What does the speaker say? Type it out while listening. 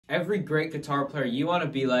Every great guitar player you want to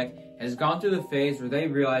be like has gone through the phase where they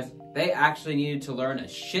realized they actually needed to learn a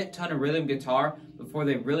shit ton of rhythm guitar before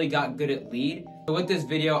they really got good at lead. So with this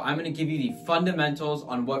video, I'm going to give you the fundamentals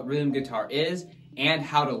on what rhythm guitar is and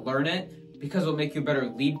how to learn it, because it'll make you a better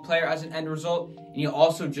lead player as an end result, and you'll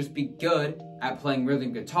also just be good at playing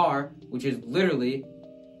rhythm guitar, which is literally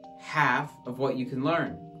half of what you can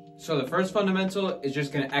learn. So the first fundamental is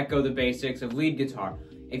just going to echo the basics of lead guitar.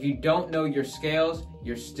 If you don't know your scales,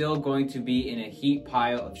 you're still going to be in a heap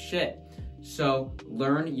pile of shit. So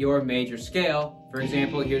learn your major scale. For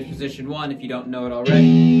example, here's position 1 if you don't know it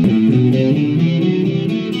already.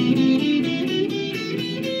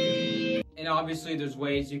 And obviously there's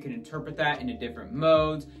ways you can interpret that into different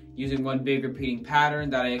modes using one big repeating pattern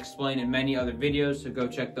that I explain in many other videos, so go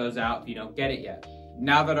check those out if you don't get it yet.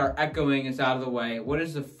 Now that our echoing is out of the way, what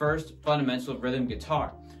is the first fundamental of rhythm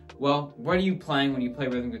guitar? Well, what are you playing when you play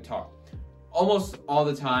rhythm guitar? Almost all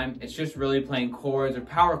the time, it's just really playing chords or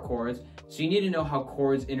power chords, so you need to know how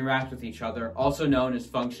chords interact with each other, also known as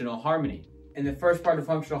functional harmony. And the first part of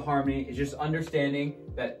functional harmony is just understanding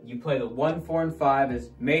that you play the 1, 4, and 5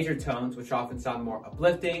 as major tones, which often sound more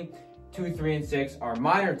uplifting. 2, 3, and 6 are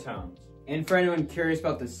minor tones. And for anyone curious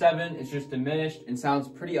about the 7, it's just diminished and sounds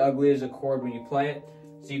pretty ugly as a chord when you play it.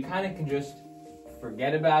 So you kind of can just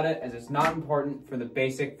forget about it, as it's not important for the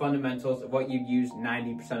basic fundamentals of what you'd use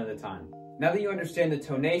 90% of the time. Now that you understand the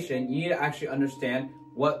tonation, you need to actually understand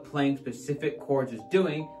what playing specific chords is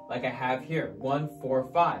doing, like I have here, 1,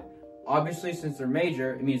 4, 5. Obviously, since they're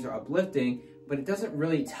major, it means they're uplifting, but it doesn't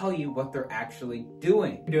really tell you what they're actually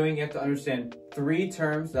doing. You have to understand 3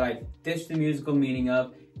 terms that I ditched the musical meaning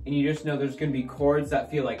of, and you just know there's going to be chords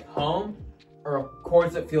that feel like home, or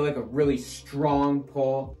chords that feel like a really strong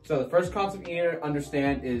pull. So the first concept you need to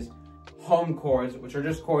understand is home chords, which are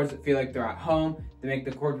just chords that feel like they're at home. They make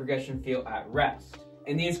the chord progression feel at rest.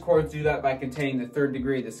 And these chords do that by containing the 3rd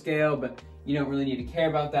degree of the scale, but you don't really need to care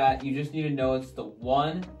about that. You just need to know it's the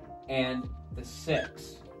 1 and the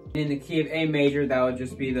 6. In the key of A major, that would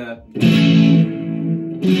just be the...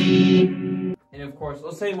 And of course,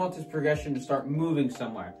 let's say you want this progression to start moving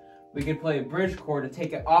somewhere. We could play a bridge chord to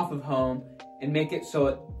take it off of home and make it so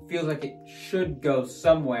it feels like it should go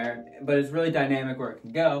somewhere, but it's really dynamic where it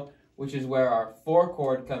can go, which is where our 4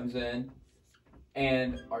 chord comes in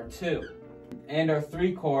and our 2. And our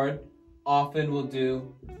 3 chord often will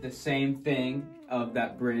do the same thing of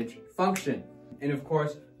that bridge function. And of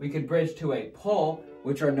course, we could bridge to a pull,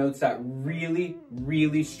 which are notes that really,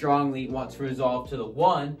 really strongly want to resolve to the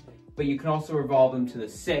 1, but you can also revolve them to the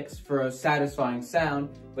 6 for a satisfying sound,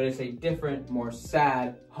 but it's a different, more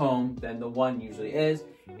sad home than the 1 usually is.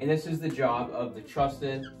 And this is the job of the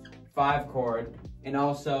trusted 5 chord, and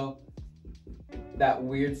also that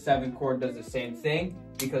weird 7 chord does the same thing,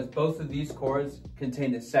 because both of these chords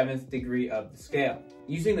contain the 7th degree of the scale.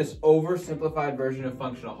 Using this oversimplified version of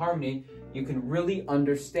functional harmony, you can really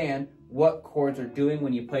understand what chords are doing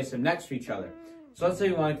when you place them next to each other. So let's say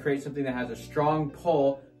we want to create something that has a strong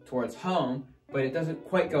pull towards home, but it doesn't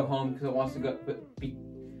quite go home because it wants to go,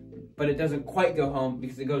 but it doesn't quite go home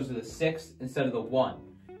because it goes to the 6 instead of the 1.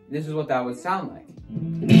 And this is what that would sound like.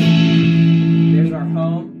 There's our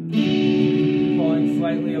home, pulling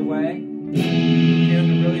slightly away.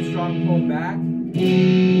 Feeling a really strong pull back.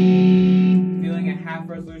 Feeling a half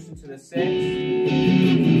resolution to the 6.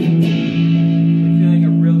 Feeling a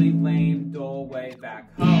really lame, dull way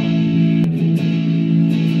back home.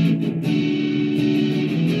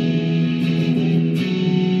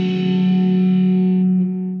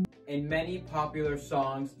 And many popular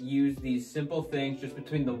songs use these simple things just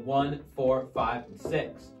between the 1, 4, 5, and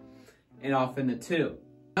 6. And often the 2.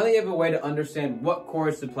 Now that you have a way to understand what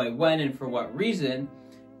chords to play when and for what reason,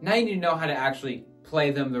 now you need to know how to actually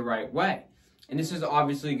play them the right way. And this is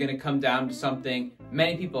obviously going to come down to something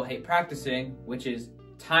many people hate practicing, which is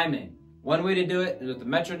timing. One way to do it is with the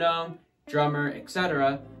metronome, drummer,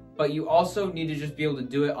 etc. But you also need to just be able to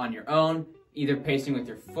do it on your own, either pacing with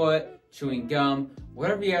your foot, chewing gum,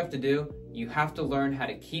 whatever you have to do. You have to learn how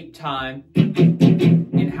to keep time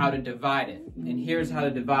and how to divide it. And here's how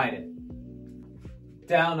to divide it.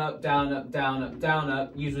 Down, up, down, up, down, up, down,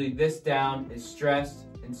 up. Usually this down is stressed,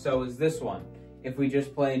 and so is this one, if we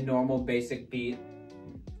just play a normal basic beat.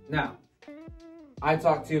 Now, I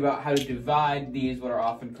talked to you about how to divide these, what are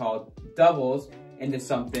often called doubles, into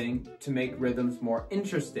something to make rhythms more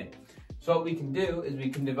interesting. So what we can do is we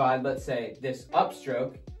can divide, let's say, this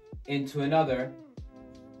upstroke into another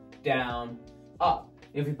down, up.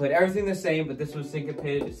 If we played everything the same, but this was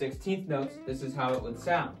syncopated to 16th notes, this is how it would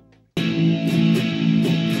sound.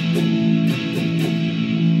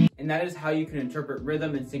 And that is how you can interpret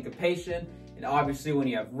rhythm and syncopation, and And obviously when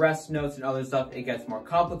you have rest notes and other stuff, it gets more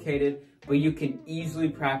complicated, but you can easily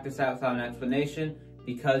practice that without an explanation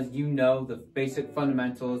because you know the basic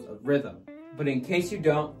fundamentals of rhythm. But in case you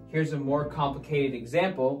don't, here's a more complicated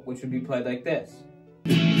example, which would be played like this.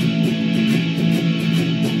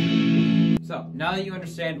 So now that you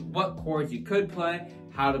understand what chords you could play,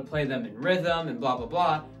 how to play them in rhythm and blah, blah,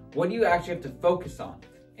 blah, what do you actually have to focus on?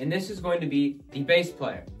 And this is going to be the bass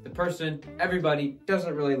player, the person everybody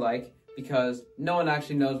doesn't really like because no one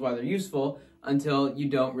actually knows why they're useful until you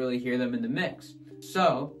don't really hear them in the mix.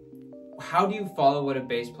 So how do you follow what a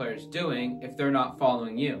bass player is doing if they're not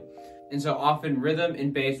following you? And so often rhythm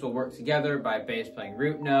and bass will work together by bass playing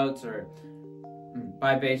root notes or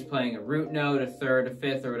by bass playing a root note, a third, a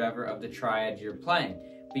fifth, or whatever of the triad you're playing.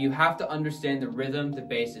 But you have to understand the rhythm the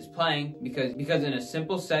bass is playing because in a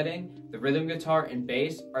simple setting, the rhythm guitar and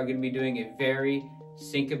bass are going to be doing a very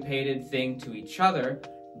syncopated thing to each other,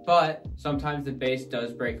 but sometimes the bass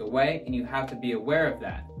does break away and you have to be aware of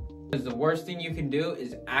that. Because the worst thing you can do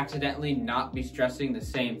is accidentally not be stressing the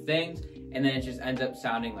same things and then it just ends up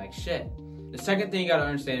sounding like shit. The second thing you got to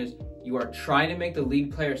understand is you are trying to make the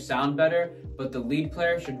lead player sound better, but the lead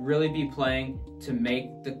player should really be playing to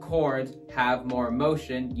make the chords have more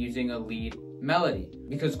emotion using a lead melody.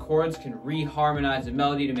 Because chords can reharmonize a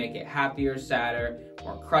melody to make it happier, sadder,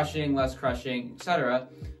 more crushing, less crushing, etc.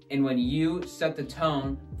 And when you set the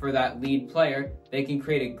tone for that lead player, they can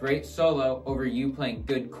create a great solo over you playing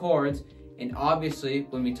good chords. And obviously,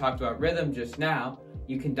 when we talked about rhythm just now,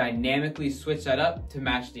 you can dynamically switch that up to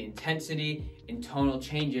match the intensity and tonal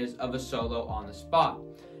changes of a solo on the spot.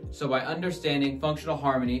 So by understanding functional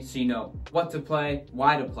harmony, so you know what to play,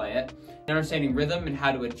 why to play it, and understanding rhythm and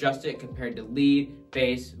how to adjust it compared to lead,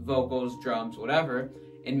 bass, vocals, drums, whatever,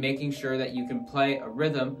 and making sure that you can play a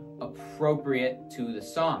rhythm appropriate to the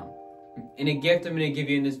song. And a gift I'm going to give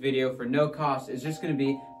you in this video for no cost is just going to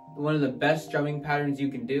be one of the best drumming patterns you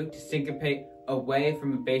can do to syncopate away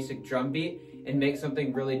from a basic drum beat and make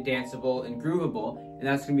something really danceable and groovable, and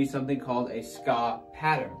that's going to be something called a ska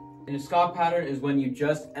pattern. And a ska pattern is when you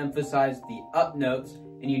just emphasize the up notes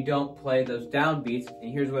and you don't play those down beats,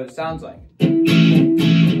 and here's what it sounds like. And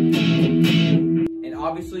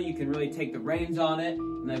obviously you can really take the reins on it,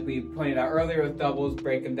 and like we pointed out earlier with doubles,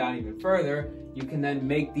 break them down even further. You can then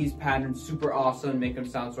make these patterns super awesome and make them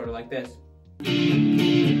sound sort of like this.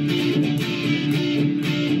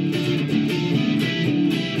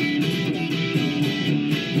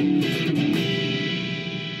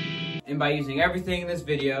 And by using everything in this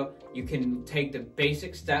video, you can take the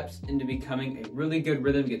basic steps into becoming a really good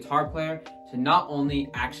rhythm guitar player to not only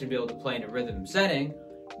actually be able to play in a rhythm setting,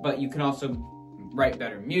 but you can also write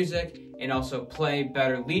better music and also play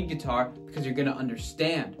better lead guitar because you're going to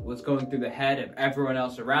understand what's going through the head of everyone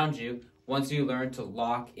else around you once you learn to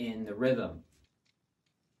lock in the rhythm.